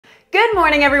Good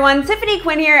morning everyone, Tiffany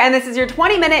Quinn here, and this is your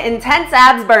 20-minute intense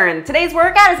abs burn. Today's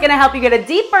workout is going to help you get a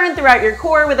deep burn throughout your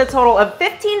core with a total of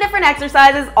 15 different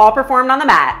exercises, all performed on the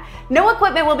mat. No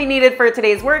equipment will be needed for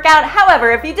today's workout.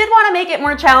 However, if you did want to make it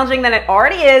more challenging than it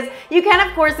already is, you can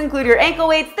of course include your ankle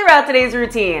weights throughout today's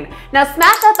routine. Now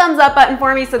smash that thumbs up button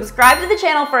for me, subscribe to the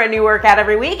channel for a new workout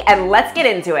every week, and let's get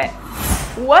into it.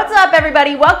 What's up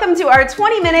everybody? Welcome to our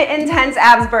 20-minute intense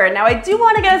abs burn. Now I do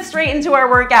want to get straight into our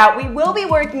workout. We will be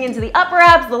working into the upper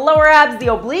abs, the lower abs, the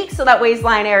obliques, so that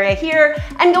waistline area here,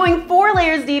 and going 4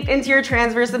 layers deep into your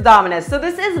transverse abdominis. So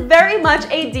this is very much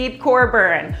a deep core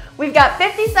burn. We've got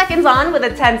 50 seconds on with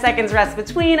a 10 seconds rest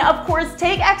between. Of course,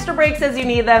 take extra breaks as you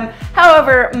need them.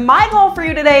 However, my goal for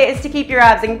you today is to keep your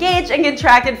abs engaged and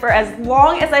contracted for as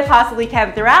long as I possibly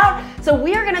can throughout. So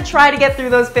we are going to try to get through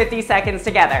those 50 seconds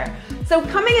together. So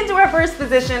coming into our first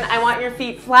position, I want your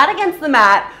feet flat against the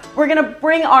mat. We're gonna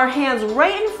bring our hands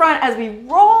right in front as we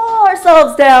roll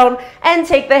ourselves down and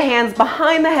take the hands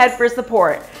behind the head for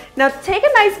support. Now take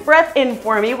a nice breath in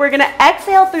for me. We're gonna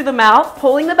exhale through the mouth,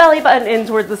 pulling the belly button in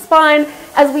towards the spine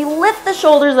as we lift the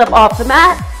shoulders up off the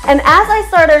mat. And as I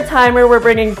start our timer, we're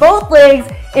bringing both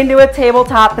legs into a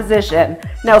tabletop position.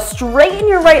 Now straighten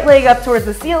your right leg up towards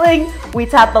the ceiling. We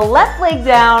tap the left leg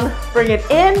down, bring it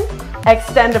in,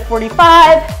 extend to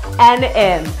 45 and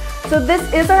in. So this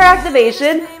is our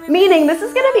activation, meaning this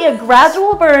is going to be a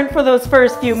gradual burn for those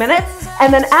first few minutes,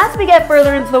 and then as we get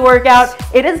further into the workout,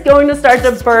 it is going to start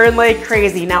to burn like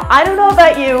crazy. Now I don't know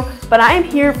about you, but I am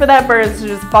here for that burn, so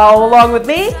just follow along with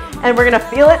me and we're going to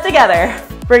feel it together.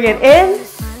 Bring it in,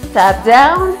 tap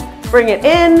down, bring it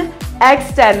in,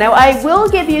 extend. Now I will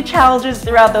give you challenges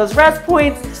throughout those rest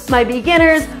points. My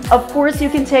beginners, of course you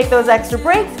can take those extra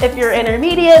breaks. If you're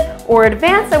intermediate or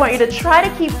advanced, I want you to try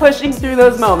to keep pushing through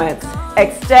those moments.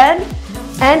 Extend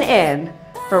and in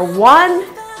for 1,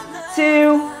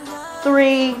 2,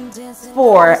 3,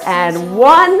 4, and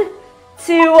 1,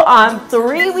 2, on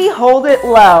 3, we hold it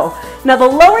low. Now the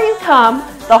lower you come,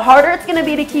 the harder it's gonna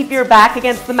be to keep your back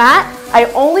against the mat. I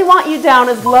only want you down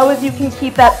as low as you can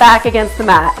keep that back against the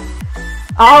mat.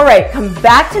 All right, come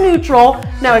back to neutral.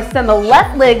 Now extend the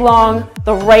left leg long,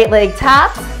 the right leg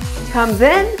taps, comes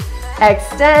in,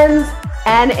 extends,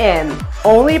 and in.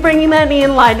 Only bringing that knee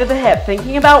in line with the hip,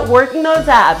 thinking about working those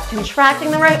abs, contracting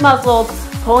the right muscles,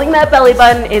 pulling that belly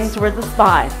button in towards the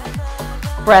spine.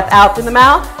 Breath out through the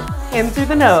mouth, in through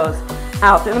the nose.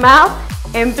 Out through the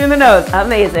mouth, in through the nose.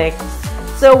 Amazing.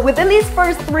 So within these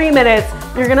first 3 minutes,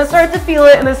 you're gonna start to feel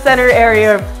it in the center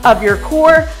area of your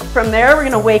core. From there, we're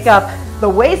gonna wake up the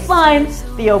waistline,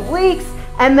 the obliques,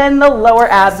 and then the lower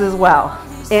abs as well.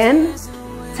 In,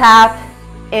 tap,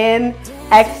 in,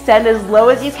 extend as low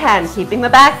as you can, keeping the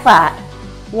back flat.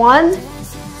 1,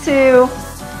 2,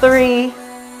 3,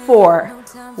 4.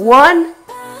 1,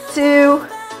 2,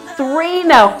 3.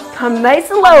 Now come nice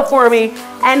and low for me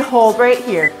and hold right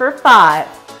here for 5,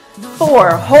 4.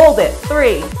 Hold it.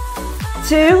 3,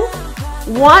 2,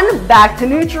 1. Back to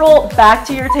neutral, back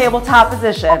to your tabletop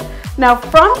position. Now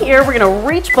from here, we're gonna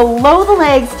reach below the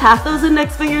legs, tap those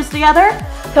index fingers together,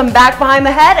 come back behind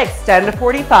the head, extend to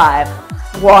 45.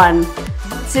 1,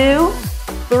 2,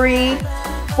 3,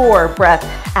 4.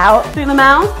 Breath out through the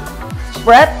mouth,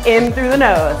 breath in through the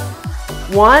nose.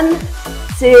 1,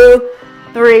 2,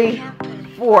 3,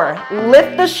 4.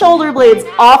 Lift the shoulder blades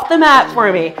off the mat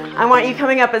for me. I want you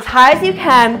coming up as high as you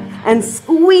can and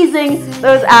squeezing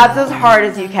those abs as hard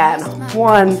as you can.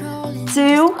 1,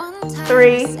 2,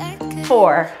 3,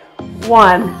 4.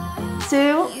 1,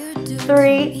 2,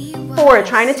 3, 4.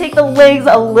 Trying to take the legs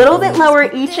a little bit lower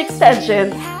each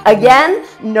extension. Again,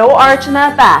 no arch in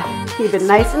that back. Keep it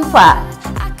nice and flat.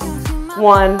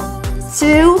 1,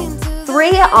 2,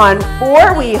 3. On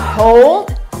 4, we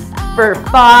hold. For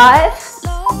 5,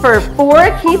 for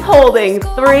 4, keep holding.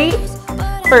 3,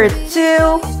 for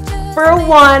 2, for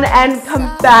 1, and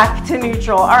come back to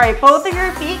neutral. All right, both of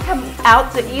your feet come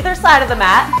out to either side of the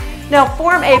mat. Now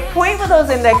form a point with those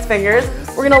index fingers.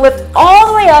 We're gonna lift all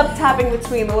the way up, tapping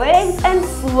between the legs, and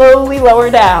slowly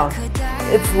lower down.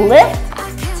 It's lift,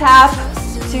 tap,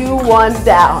 2, 1,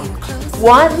 down.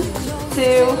 1,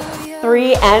 2,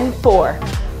 3, and 4.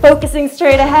 Focusing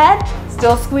straight ahead,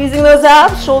 still squeezing those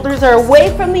abs, shoulders are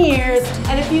away from the ears,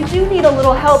 and if you do need a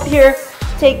little help here,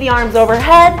 take the arms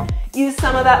overhead, use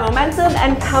some of that momentum,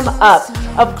 and come up.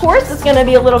 Of course, it's gonna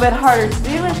be a little bit harder to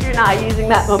do if you're not using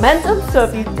that momentum, so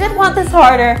if you did want this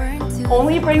harder,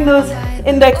 only bring those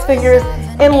index fingers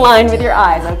in line with your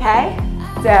eyes, okay?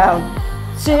 Down,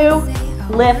 2,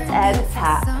 lift and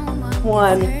tap.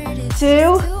 1,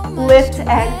 2, lift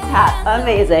and tap.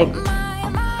 Amazing.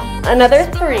 Another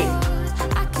 3,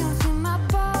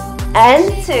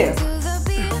 and 2.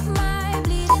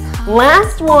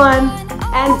 Last one,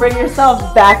 and bring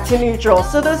yourself back to neutral.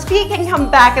 So those feet can come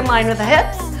back in line with the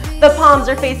hips. The palms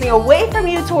are facing away from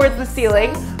you towards the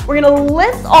ceiling. We're gonna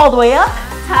lift all the way up,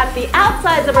 tap the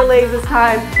outsides of our legs this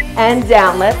time, and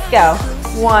down. Let's go.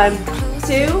 1,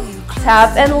 2,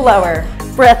 tap and lower.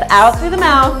 Breath out through the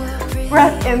mouth,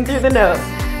 breath in through the nose.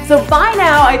 So by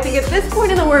now, I think at this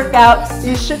point in the workout,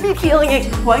 you should be feeling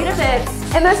it quite a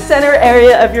bit in the center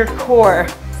area of your core.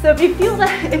 So if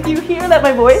you hear that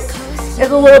my voice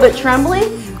is a little bit trembly,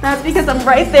 that's because I'm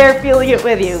right there feeling it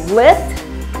with you. Lift,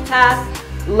 tap,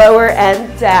 lower,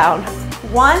 and down.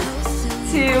 1,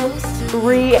 2,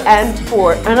 3, and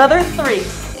 4. Another 3.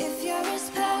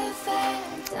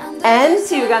 And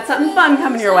 2. Got something fun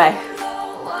coming your way.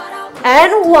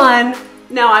 And 1.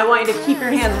 Now I want you to keep your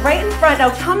hands right in front. Now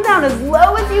come down as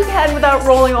low as you can without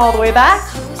rolling all the way back.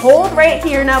 Hold right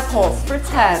here. Now pulse for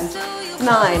 10,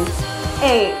 9,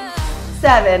 8,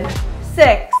 7,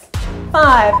 6,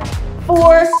 5,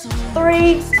 4,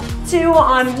 3, 2,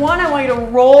 on 1. I want you to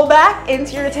roll back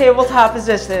into your tabletop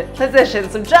position.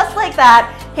 So just like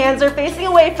that, hands are facing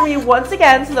away from you once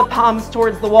again, so the palms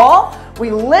towards the wall.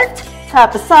 We lift,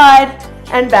 tap aside,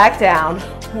 and back down.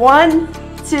 1,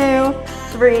 2,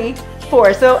 3,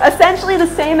 4. So essentially the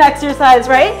same exercise,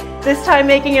 right? This time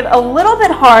making it a little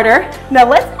bit harder. Now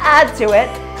let's add to it.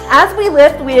 As we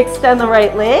lift, we extend the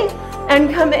right leg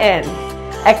and come in.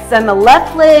 Extend the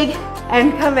left leg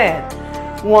and come in.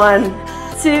 1,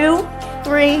 2,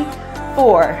 3,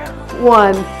 4.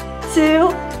 1,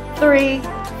 2, 3,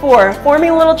 4.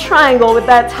 Forming a little triangle with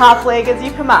that top leg as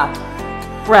you come up.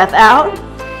 Breath out,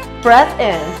 breath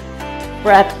in.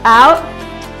 Breath out,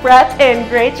 breath in.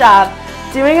 Great job.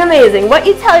 Doing amazing. What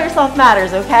you tell yourself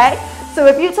matters, okay? So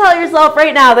if you tell yourself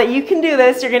right now that you can do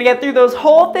this, you're gonna get through those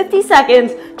whole 50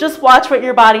 seconds. Just watch what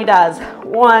your body does.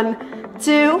 1,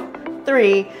 2,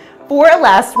 3, 4.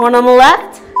 Last one on the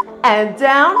left and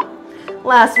down.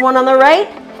 Last one on the right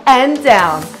and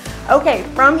down. Okay,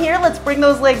 from here, let's bring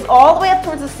those legs all the way up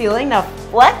towards the ceiling. Now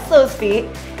flex those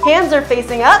feet. Hands are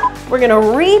facing up. We're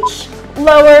gonna reach,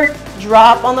 lower,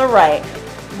 drop on the right.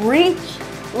 Reach,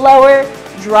 lower,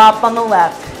 drop on the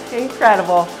left.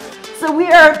 Incredible. So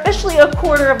we are officially a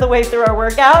quarter of the way through our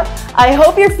workout. I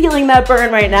hope you're feeling that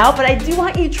burn right now, but I do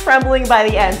want you trembling by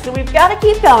the end. So we've got to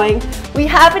keep going. We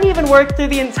haven't even worked through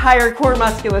the entire core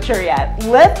musculature yet.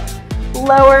 Lift,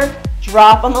 lower,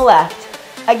 drop on the left.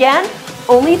 Again,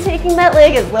 only taking that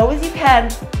leg as low as you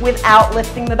can without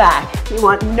lifting the back. You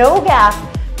want no gap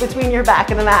between your back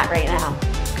and the mat right now.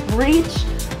 Reach,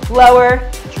 lower,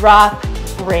 drop,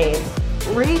 raise.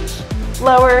 Reach,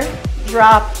 lower,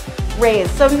 drop, raise.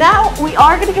 So now we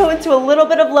are going to go into a little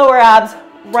bit of lower abs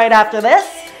right after this,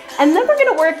 and then we're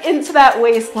going to work into that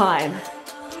waistline.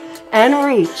 And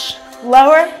reach,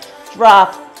 lower,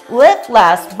 drop, lift.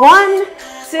 Last 1,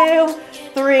 2,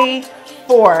 3,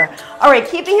 4. All right,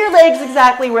 keeping your legs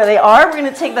exactly where they are, we're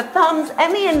going to take the thumbs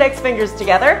and the index fingers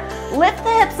together, lift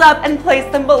the hips up and place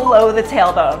them below the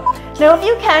tailbone. Now if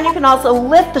you can also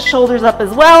lift the shoulders up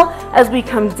as well as we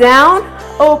come down,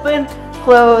 open,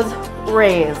 close,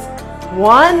 raise.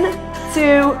 1,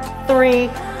 2, 3,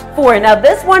 4. Now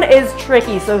this one is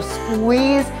tricky, so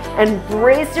squeeze and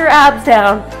brace your abs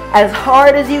down as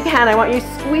hard as you can. I want you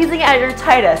squeezing at your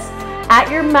tightest,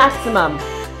 at your maximum.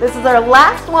 This is our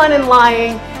last one in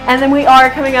lying, and then we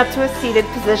are coming up to a seated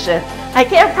position. I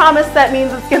can't promise that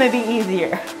means it's going to be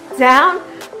easier. Down,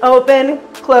 open,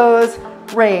 close,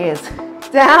 raise.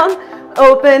 Down,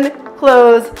 open,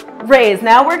 close, raise.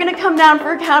 Now we're going to come down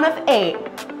for a count of 8,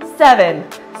 7,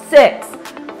 6,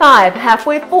 5,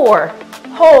 halfway, 4,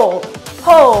 hold,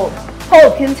 hold,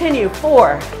 hold, continue,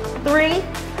 4, 3,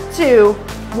 2,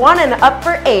 1, and up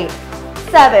for 8,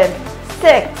 7,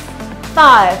 6,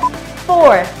 5,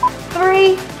 4,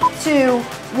 3, 2,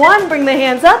 1. Bring the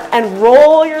hands up and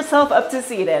roll yourself up to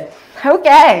seated.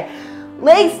 Okay,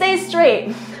 legs stay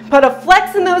straight. Put a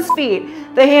flex in those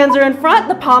feet. The hands are in front,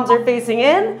 the palms are facing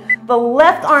in. The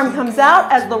left arm comes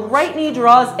out as the right knee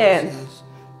draws in.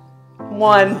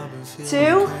 1,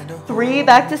 2, 3,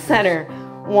 back to center.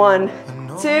 1,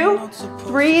 2,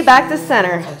 3, back to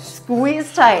center.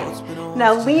 Squeeze tight.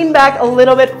 Now lean back a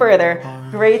little bit further.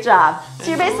 Great job. So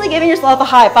you're basically giving yourself a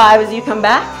high five as you come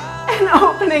back and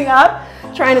opening up,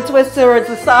 trying to twist towards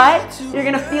the side. You're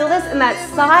gonna feel this in that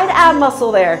side ab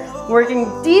muscle there,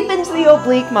 working deep into the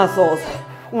oblique muscles.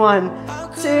 1,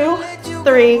 2,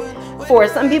 3, 4.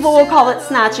 Some people will call it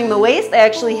snatching the waist. I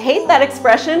actually hate that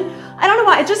expression. I don't know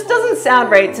why, it just doesn't sound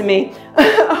right to me.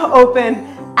 Open,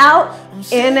 out,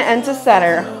 in, and to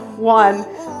center. 1,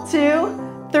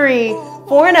 2, 3,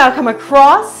 4. Now come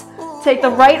across, Take the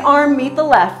right arm, meet the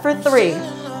left for 3,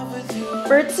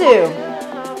 for 2,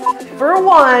 for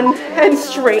 1, and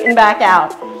straighten back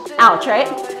out. Ouch, right?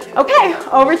 Okay,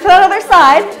 over to the other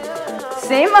side.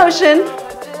 Same motion.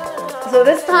 So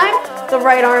this time, the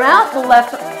right arm out, the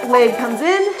left leg comes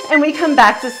in, and we come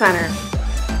back to center.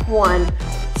 1,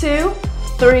 2,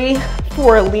 3,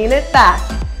 4. Lean it back.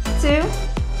 2,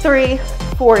 3,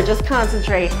 4. Just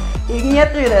concentrate. You can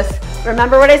get through this.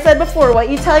 Remember what I said before, what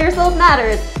you tell yourself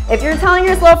matters. If you're telling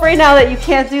yourself right now that you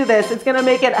can't do this, it's gonna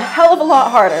make it a hell of a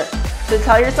lot harder. So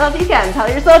tell yourself you can. Tell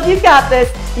yourself you've got this.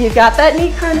 You've got that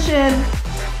knee crunch in,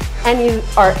 and you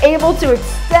are able to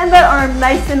extend that arm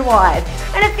nice and wide.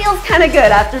 And it feels kind of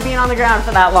good after being on the ground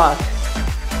for that long.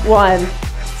 1,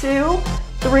 2,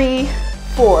 3,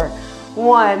 4.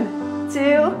 1,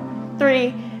 2,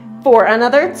 3, 4.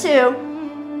 Another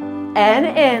 2, and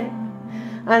in.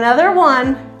 Another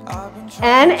 1,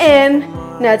 and in.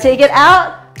 Now take it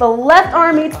out. The left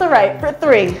arm meets the right for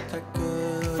 3,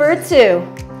 for 2,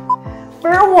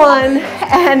 for 1,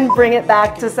 and bring it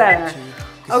back to center.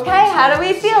 Okay, how do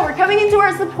we feel? We're coming into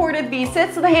our supported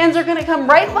V-sit, so the hands are gonna come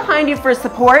right behind you for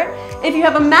support. If you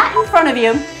have a mat in front of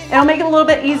you, it'll make it a little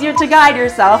bit easier to guide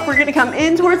yourself. We're gonna come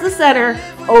in towards the center,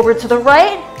 over to the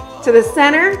right, to the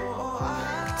center,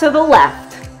 to the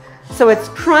left. So it's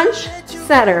crunch,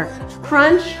 center,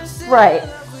 crunch, right,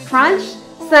 crunch,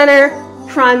 center,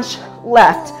 crunch,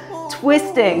 left.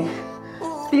 Twisting,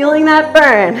 feeling that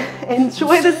burn.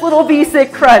 Enjoy this little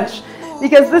V-sit crunch,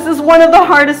 because this is one of the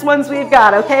hardest ones we've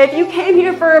got, okay? If you came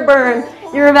here for a burn,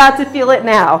 you're about to feel it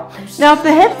now. Now, if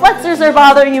the hip flexors are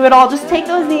bothering you at all, just take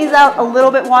those knees out a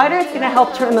little bit wider. It's gonna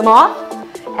help turn them off.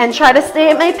 And try to stay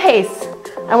at my pace.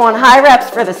 I want high reps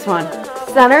for this one.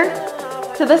 Center,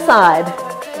 to the side,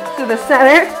 to the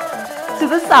center, to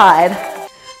the side.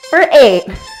 For 8,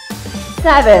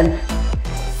 7,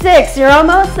 6, you're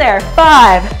almost there.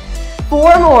 5,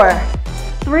 4 more,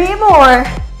 3 more,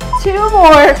 2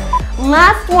 more.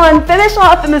 Last one, finish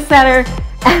off in the center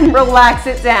and relax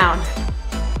it down.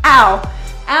 Ow,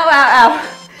 ow, ow, ow.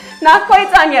 Not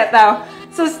quite done yet though.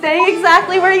 So staying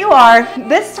exactly where you are.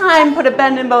 This time, put a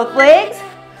bend in both legs.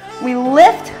 We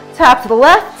lift, tap to the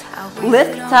left,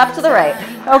 lift, tap to the right.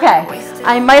 Okay,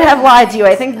 I might have lied to you.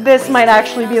 I think this might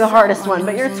actually be the hardest one,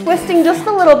 but you're twisting just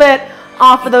a little bit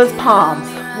off of those palms.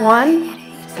 1,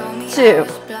 2,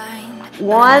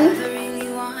 1,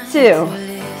 2.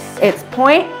 It's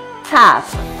point, tap,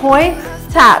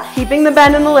 keeping the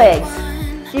bend in the legs.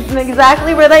 Keep them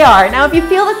exactly where they are. Now if you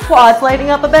feel the quads lighting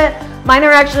up a bit, mine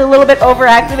are actually a little bit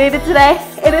overactivated today.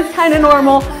 It is kind of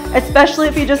normal, especially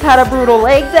if you just had a brutal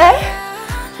leg day.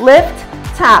 Lift,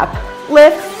 tap,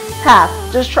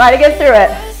 just try to get through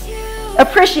it.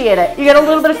 Appreciate it. You get a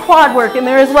little bit of quad work in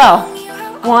there as well.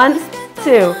 1,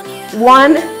 2,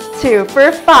 1, 2,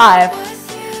 for 5,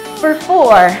 for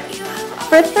 4,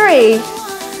 for 3,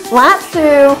 last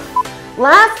 2,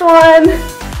 last 1,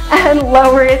 and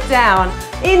lower it down.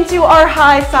 Into our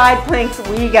high side planks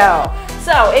we go.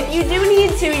 So if you do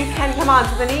need to, you can come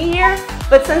onto the knee here,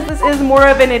 but since this is more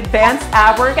of an advanced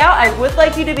ab workout, I would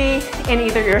like you to be in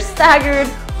either your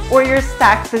staggered or your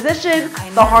stacked position,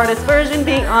 the hardest version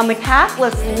being on the calf.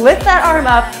 Let's lift that arm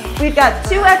up. We've got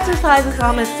 2 exercises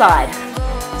on this side.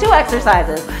 2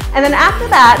 exercises. And then after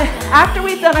that, after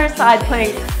we've done our side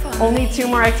planks, only 2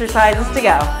 more exercises to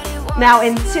go. Now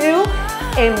in 2,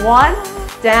 in 1,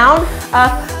 down,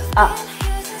 up, up.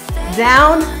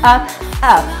 Down, up,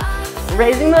 up.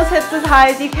 Raising those hips as high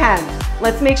as you can.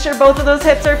 Let's make sure both of those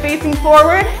hips are facing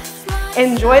forward.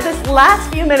 Enjoy this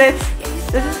last few minutes.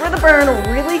 This is where the burn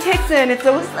really kicks in. It's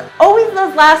always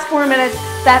those last 4 minutes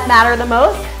that matter the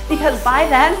most, because by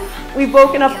then, we've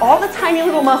woken up all the tiny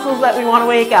little muscles that we want to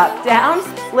wake up. Down,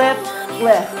 lift,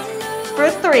 lift. For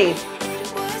 3,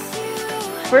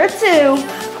 for 2,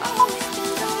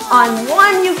 on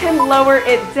 1, you can lower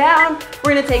it down.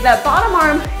 We're gonna take that bottom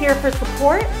arm here for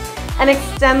support and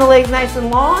extend the legs nice and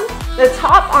long. The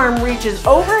top arm reaches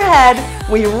overhead.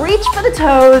 We reach for the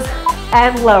toes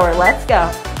and lower. Let's go.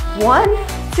 1,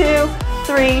 2,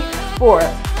 3, 4.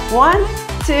 1,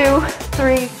 2,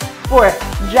 3, 4.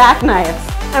 Jackknives.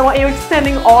 I want you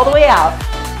extending all the way out.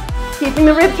 Keeping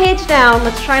the rib cage down.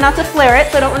 Let's try not to flare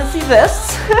it, so I don't want to see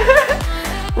this.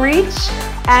 Reach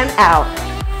and out.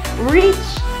 Reach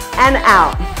and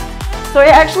out. So I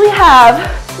actually have,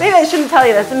 maybe I shouldn't tell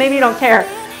you this, and maybe you don't care,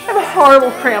 I have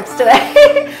horrible cramps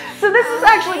today. So this is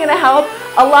actually gonna help.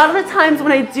 A lot of the times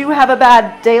when I do have a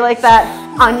bad day like that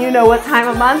on you know what time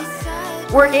of month,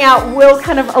 working out will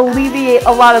kind of alleviate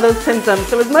a lot of those symptoms.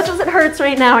 So as much as it hurts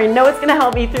right now, I know it's gonna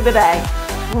help me through the day.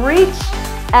 Reach,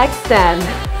 extend,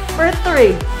 for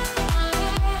 3,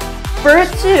 For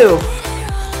 2,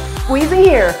 squeezing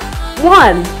here,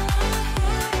 1,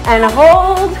 and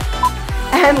hold,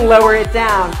 and lower it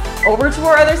down. Over to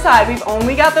our other side. We've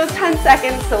only got those 10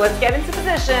 seconds, so let's get into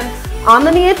position. On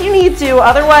the knee if you need to,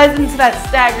 otherwise into that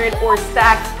staggered or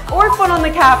stacked or foot on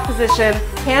the calf position.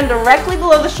 Hand directly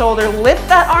below the shoulder, lift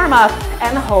that arm up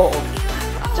and hold.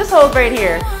 Just hold right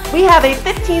here. We have a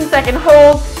 15-second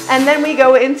hold, and then we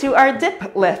go into our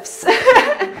dip lifts.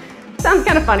 Sounds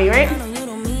kind of funny, right?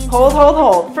 Hold, hold,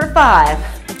 hold for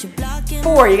 5,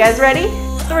 4, you guys ready?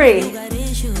 3,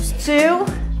 2,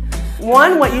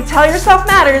 1, what you tell yourself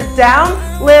matters.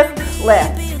 Down, lift,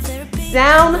 lift.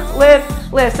 Down,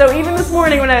 lift, lift. So even this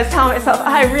morning when I was telling myself,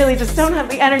 I really just don't have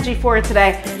the energy for it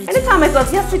today, I had to tell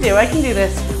myself, yes I do, I can do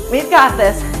this. We've got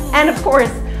this. And of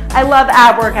course, I love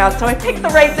ab workouts, so I picked the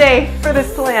right day for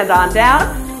this to land on. Down,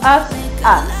 up,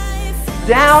 up.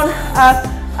 Down, up,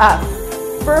 up.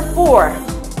 For 4.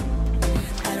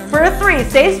 For 3,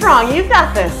 stay strong, you've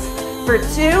got this. For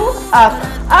 2, up,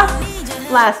 up.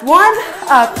 Last 1,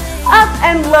 up, up,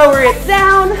 and lower it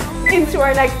down into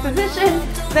our next position.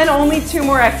 Then only 2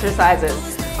 more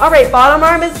exercises. All right, bottom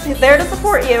arm is there to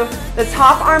support you. The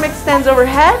top arm extends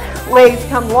overhead. Legs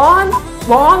come long,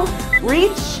 long,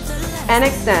 reach and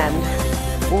extend.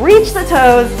 Reach the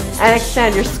toes and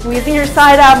extend. You're squeezing your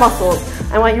side ab muscles.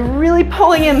 I want you really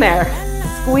pulling in there.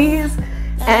 Squeeze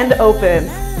and open.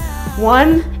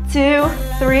 1, 2,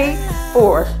 3,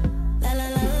 4.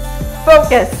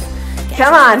 Focus.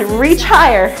 Come on, reach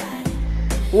higher.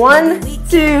 1,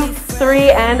 2, 3,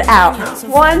 and out.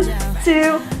 1,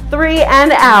 2, 3,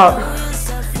 and out.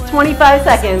 25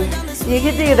 seconds. You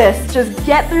can do this. Just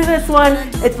get through this one.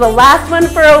 It's the last one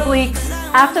for obliques.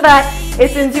 After that,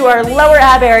 it's into our lower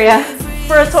ab area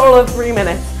for a total of 3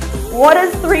 minutes. What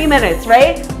is 3 minutes,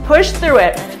 right? Push through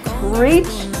it. Reach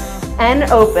and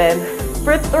open.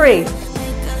 For 3.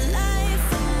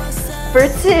 For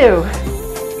 2.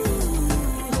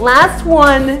 Last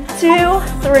 1, 2,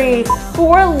 3,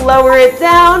 4, lower it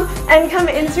down and come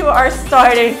into our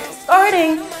starting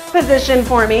position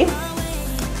for me,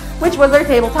 which was our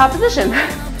tabletop position.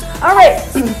 All right,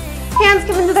 hands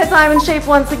come into that diamond shape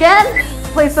once again.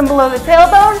 Place them below the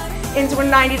tailbone into a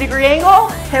 90-degree angle.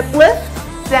 Hip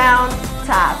lift, down,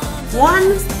 tap. 1,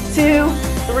 2,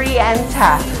 3, and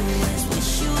tap.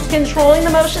 Controlling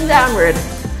the motion downward.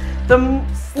 The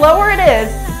slower it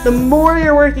is, the more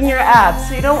you're working your abs.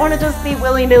 So you don't want to just be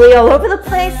willy-nilly all over the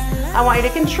place. I want you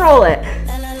to control it.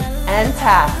 And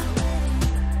tap.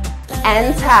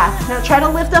 And tap. Now try to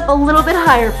lift up a little bit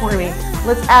higher for me.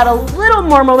 Let's add a little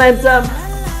more momentum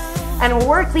and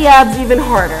work the abs even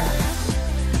harder.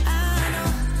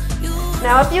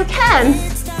 Now if you can,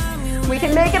 we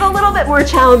can make it a little bit more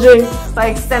challenging by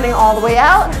extending all the way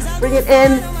out. Bring it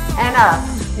in and up.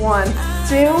 1,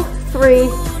 2, 3,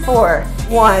 4.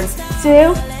 1,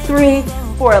 2, 3,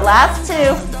 4. Last 2.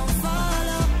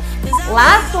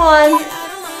 Last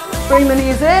 1. Bring the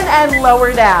knees in and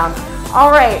lower down. All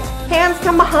right, hands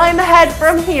come behind the head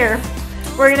from here.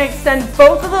 We're gonna extend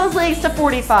both of those legs to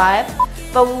 45.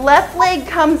 The left leg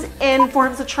comes in,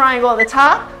 forms a triangle at the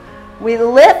top. We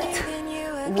lift,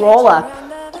 roll up.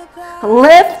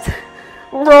 Lift,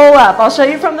 roll up. I'll show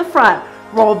you from the front.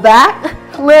 Roll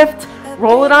back, lift,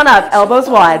 roll it on up. Elbows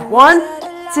wide. 1,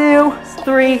 2,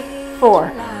 3, 4.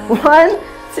 1,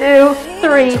 2,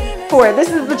 3, 4. This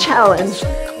is the challenge.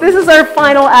 This is our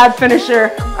final ab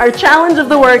finisher, our challenge of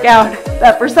the workout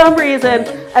that for some reason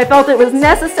I felt it was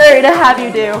necessary to have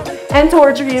you do and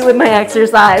torture you with my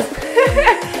exercise.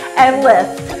 And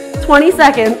lift. 20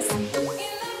 seconds.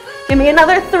 Give me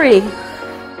another 3.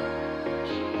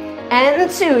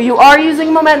 And 2. You are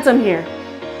using momentum here.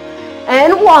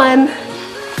 And 1.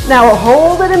 Now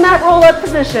hold it in that roll-up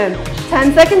position.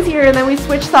 10 seconds here, and then we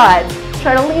switch sides.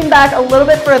 Try to lean back a little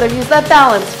bit further. Use that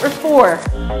balance for 4,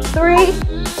 3,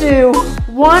 2,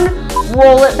 1.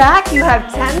 Roll it back. You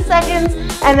have 10 seconds,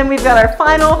 and then we've got our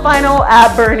final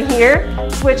ab burn here.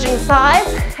 Switching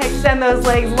sides. Extend those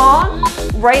legs long.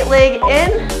 Right leg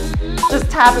in. Just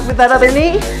tap it with that other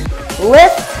knee.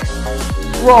 Lift,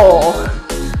 roll.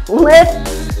 Lift,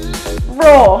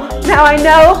 roll. Now I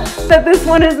know that this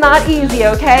one is not easy,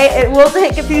 okay? It will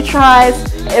take a few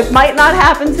tries. It might not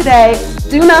happen today.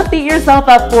 Do not beat yourself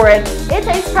up for it. It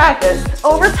takes practice.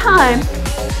 Over time,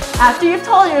 after you've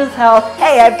told yourself,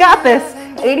 hey, I've got this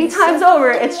 80 times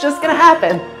over, it's just gonna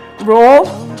happen. Roll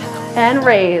and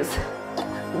raise.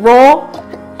 Roll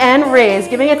and raise.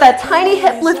 Giving it that tiny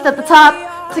hip lift at the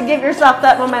top to give yourself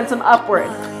that momentum upward.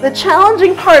 The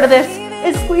challenging part of this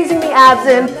is squeezing the abs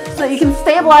in so that you can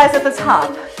stabilize at the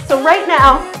top. So right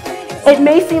now, it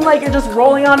may seem like you're just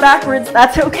rolling on backwards.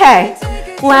 That's okay.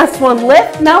 Last one,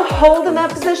 lift. Now hold in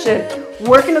that position.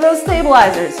 Work into those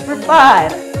stabilizers for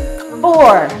 5,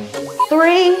 4,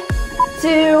 3,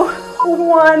 2,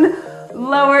 1.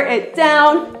 Lower it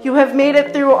down. You have made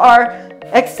it through our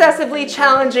excessively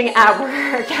challenging ab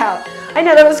workout. I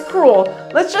know that was cruel.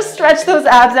 Let's just stretch those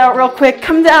abs out real quick.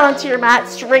 Come down onto your mat,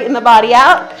 straighten the body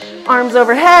out, arms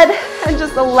overhead, and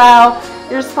just allow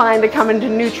your spine to come into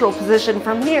neutral position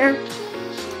from here.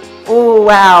 Oh,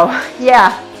 wow.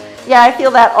 Yeah, I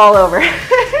feel that all over.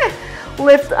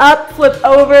 Lift up, flip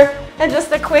over, and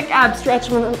just a quick ab stretch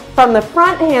from the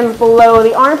front, hands below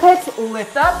the armpits,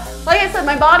 lift up. Like I said,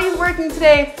 my body's working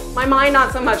today, my mind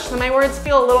not so much, so my words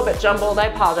feel a little bit jumbled. I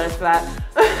apologize for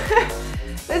that.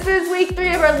 This is week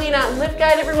 3 of our Lean Out and Lift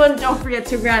Guide, everyone. Don't forget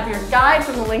to grab your guide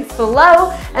from the links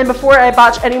below. And before I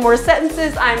botch any more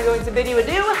sentences, I'm going to bid you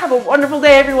adieu. Have a wonderful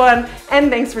day, everyone, and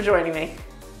thanks for joining me.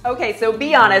 Okay, so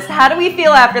be honest, how do we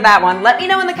feel after that one? Let me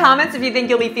know in the comments if you think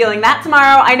you'll be feeling that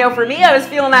tomorrow. I know for me, I was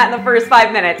feeling that in the first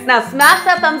 5 minutes. Now smash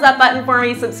that thumbs up button for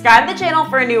me, subscribe to the channel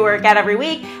for a new workout every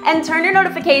week, and turn your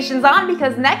notifications on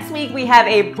because next week we have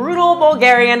a brutal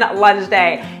Bulgarian lunge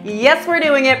day. Yes, we're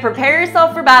doing it. Prepare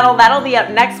yourself for battle. That'll be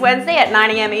up next Wednesday at 9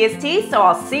 a.m. EST, so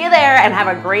I'll see you there and have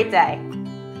a great day.